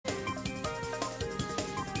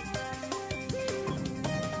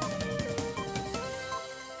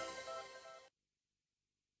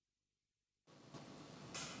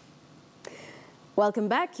Welcome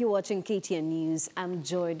back. You're watching KTN News. I'm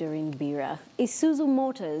Doreen Biira. Isuzu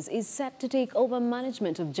Motors is set to take over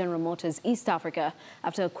management of General Motors East Africa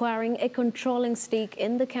after acquiring a controlling stake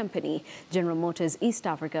in the company. General Motors East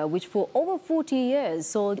Africa, which for over 40 years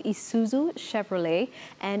sold Isuzu, Chevrolet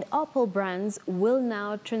and Opel brands, will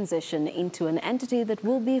now transition into an entity that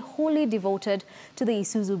will be wholly devoted to the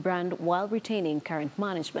Isuzu brand while retaining current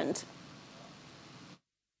management.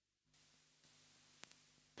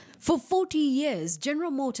 For 40 years,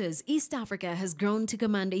 General Motors East Africa has grown to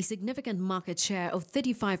command a significant market share of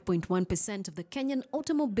 35.1% of the Kenyan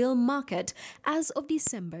automobile market as of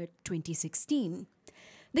December 2016.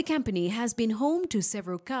 The company has been home to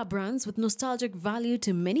several car brands with nostalgic value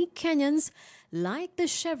to many Kenyans, like the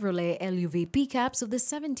Chevrolet LUV pickups of the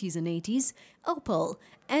 70s and 80s, Opel,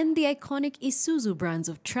 and the iconic Isuzu brands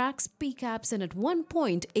of trucks, pickups, and at one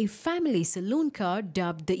point, a family saloon car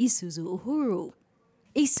dubbed the Isuzu Uhuru.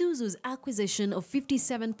 Isuzu's acquisition of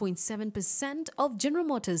 57.7% of General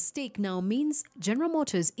Motors' stake now means General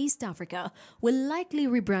Motors East Africa will likely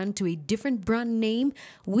rebrand to a different brand name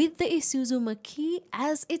with the Isuzu marquee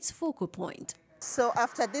as its focal point. So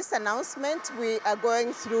after this announcement, we are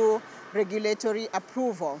going through regulatory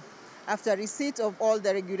approval. After receipt of all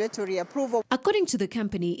the regulatory approval. According to the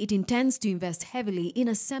company, it intends to invest heavily in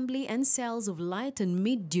assembly and sales of light and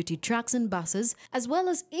mid-duty trucks and buses, as well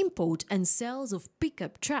as import and sales of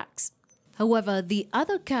pickup trucks. However, the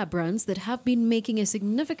other car brands that have been making a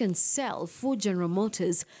significant sell for General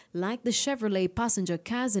Motors, like the Chevrolet passenger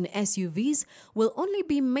cars and SUVs, will only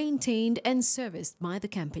be maintained and serviced by the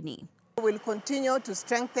company. We'll continue to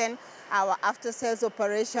strengthen our after-sales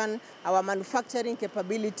operation, our manufacturing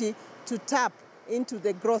capability to tap into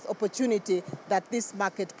the growth opportunity that this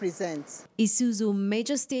market presents. Isuzu's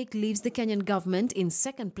major stake leaves the Kenyan government in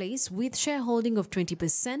second place with shareholding of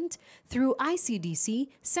 20% through ICDC,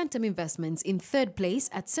 Centum Investments in third place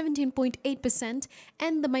at 17.8%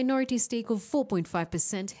 and the minority stake of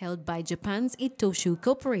 4.5% held by Japan's Itoshu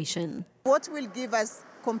Corporation. What will give us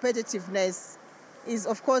competitiveness is,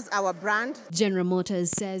 of course, our brand. General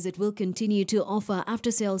Motors says it will continue to offer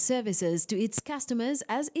after-sales services to its customers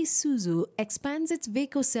as Isuzu expands its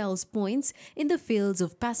vehicle sales points in the fields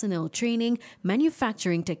of personnel training,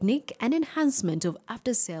 manufacturing technique, and enhancement of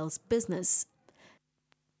after-sales business.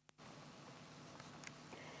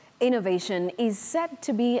 Innovation is set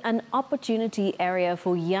to be an opportunity area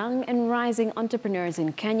for young and rising entrepreneurs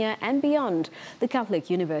in Kenya and beyond. The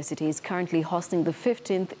Catholic University is currently hosting the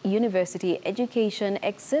 15th University Education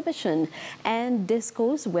Exhibition and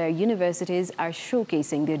Discourse, where universities are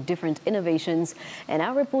showcasing their different innovations. And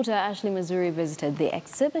our reporter Ashley Mazuri visited the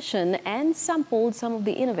exhibition and sampled some of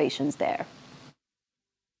the innovations there.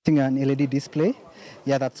 An LED display,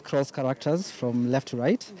 that scrolls characters from left to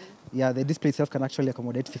right. The display itself can actually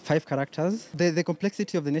accommodate 5 characters. The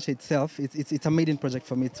complexity of the nature itself, it's a maiden project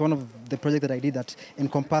for me. It's one of the projects that I did that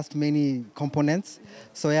encompassed many components.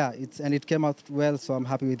 So and it came out well, so I'm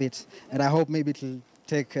happy with it. And I hope maybe it'll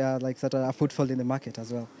take a foothold in the market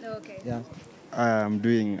as well. Okay. Yeah. I'm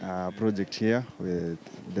doing a project here with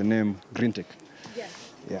the name GreenTech.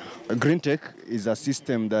 Yes. Yeah. GreenTech is a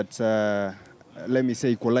system that let me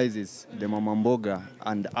say, equalizes the mama mboga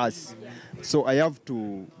and us. So I have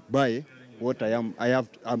to buy what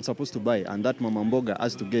I'm supposed to buy, and that mama mboga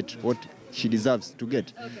has to get what she deserves to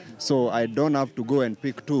get. Okay. So I don't have to go and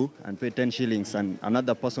pick 2 and pay 10 shillings, and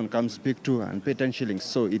another person comes pick 2 and pay 10 shillings.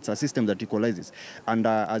 So it's a system that equalizes. And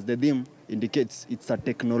as the theme indicates, it's a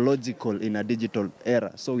technological in a digital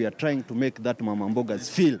era. So we are trying to make that mama mbogas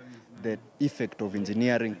feel the effect of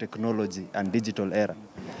engineering, technology, and digital era.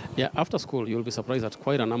 Yeah, after school, you'll be surprised that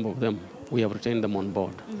quite a number of them, we have retained them on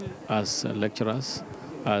board as lecturers,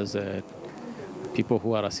 as people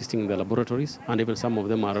who are assisting the laboratories, and even some of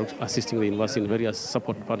them are assisting the university in various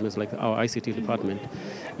support departments like our ICT department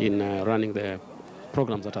in running the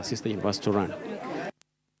programs that assist the university to run.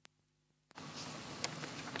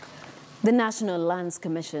 The National Lands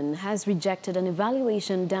Commission has rejected an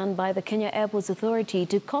evaluation done by the Kenya Airports Authority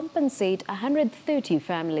to compensate 130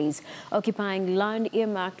 families occupying land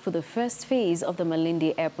earmarked for the first phase of the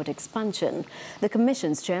Malindi Airport expansion. The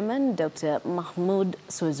Commission's chairman, Dr. Mahmoud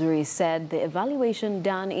Swazuri, said the evaluation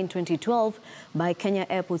done in 2012 by Kenya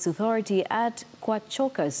Airports Authority at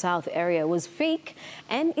Kwachoka South area was fake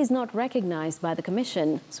and is not recognized by the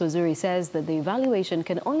Commission. Swazuri says that the evaluation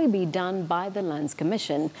can only be done by the Lands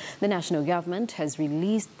Commission. The national government has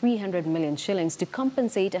released 300 million shillings to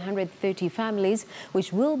compensate 130 families,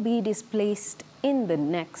 which will be displaced in the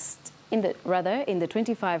next in the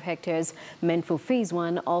 25 hectares meant for Phase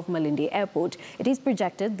 1 of Malindi Airport. It is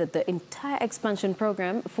projected that the entire expansion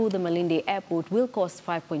program for the Malindi Airport will cost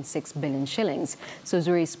 5.6 billion shillings. So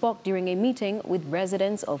Zuri spoke during a meeting with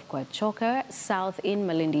residents of Kwachoka South in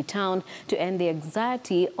Malindi town to end the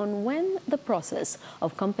anxiety on when the process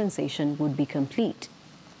of compensation would be complete.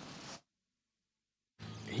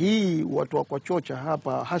 Hii watu wa Kwachocha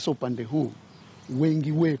hapa hasa upande huu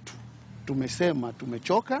wengi wetu tumesema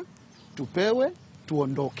tumechoka, tupewe,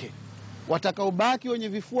 tuondoke. Watakaobaki wenye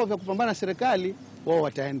vifua vya kupambana na serikali wao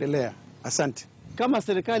wataendelea. Asante. Kama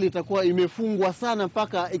serikali itakuwa imefungwa sana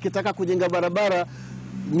mpaka ikitaka kujenga barabara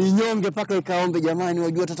ni nyonge mpaka ikaombe jamani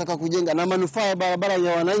wajua tutataka kujenga na manufaa ya barabara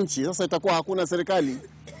ya wananchi, sasa itakuwa hakuna serikali.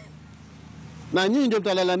 Na nyinyi ndio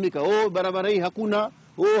mtalalamika, oh barabara hii hakuna,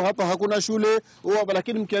 oh hapa hakuna shule, oh hapa,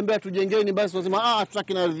 lakini mkiambia tujengeni basi wasema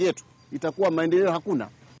hatutaki na ardhi yetu. Itakuwa maendeleo hakuna.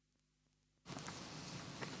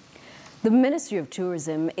 The Ministry of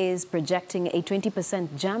Tourism is projecting a 20%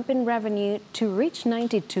 jump in revenue to reach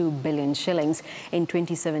 92 billion shillings in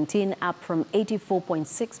 2017, up from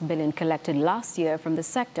 84.6 billion collected last year from the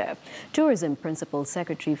sector. Tourism Principal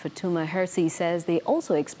Secretary Fatuma Hersi says they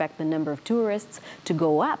also expect the number of tourists to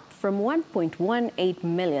go up from 1.18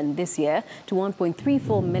 million this year to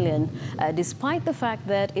 1.34 million, despite the fact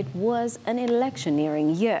that it was an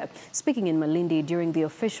electioneering year. Speaking in Malindi during the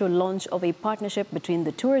official launch of a partnership between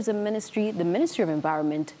the Tourism Ministry, the Ministry of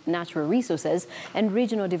Environment, Natural Resources and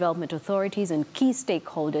Regional Development Authorities and key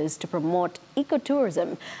stakeholders to promote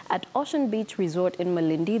ecotourism at Ocean Beach Resort in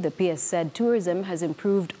Malindi, the PS said tourism has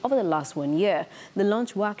improved over the last 1 year. The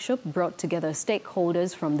launch workshop brought together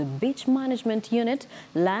stakeholders from the Beach Management Unit,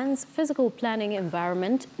 Lands, Physical Planning,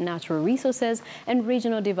 Environment, Natural Resources and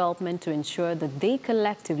Regional Development to ensure that they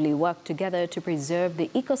collectively work together to preserve the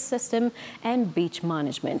ecosystem and beach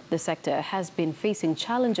management. The sector has been facing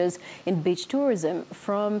challenges in beach tourism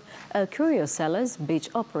from curio sellers, beach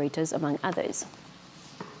operators, among others.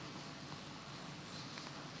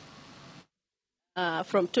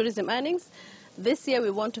 From tourism earnings, this year we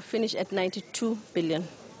want to finish at 92 billion.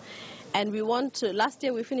 And we want to, last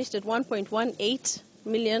year we finished at 1.18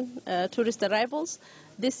 million tourist arrivals.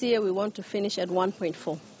 This year we want to finish at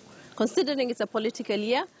 1.4. Considering it's a political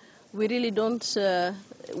year, we really don't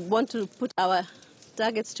want to put our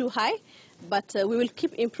targets too high, but we will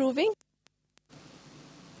keep improving.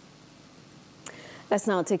 Let's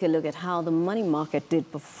now take a look at how the money market did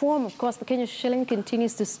perform. Of course, the Kenyan shilling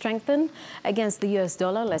continues to strengthen against the US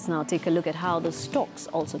dollar. Let's now take a look at how the stocks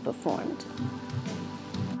also performed.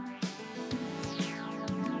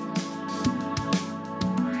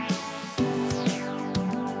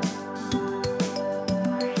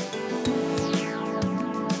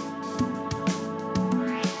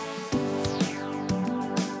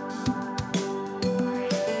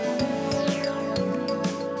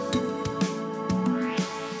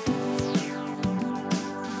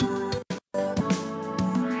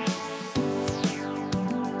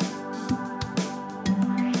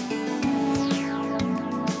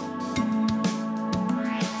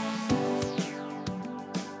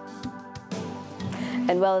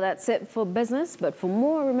 And well, that's it for business. But for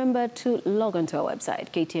more, remember to log on to our website,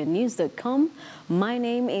 ktnnews.com. My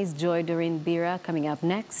name is Doreen Biira. Coming up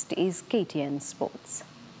next is KTN Sports.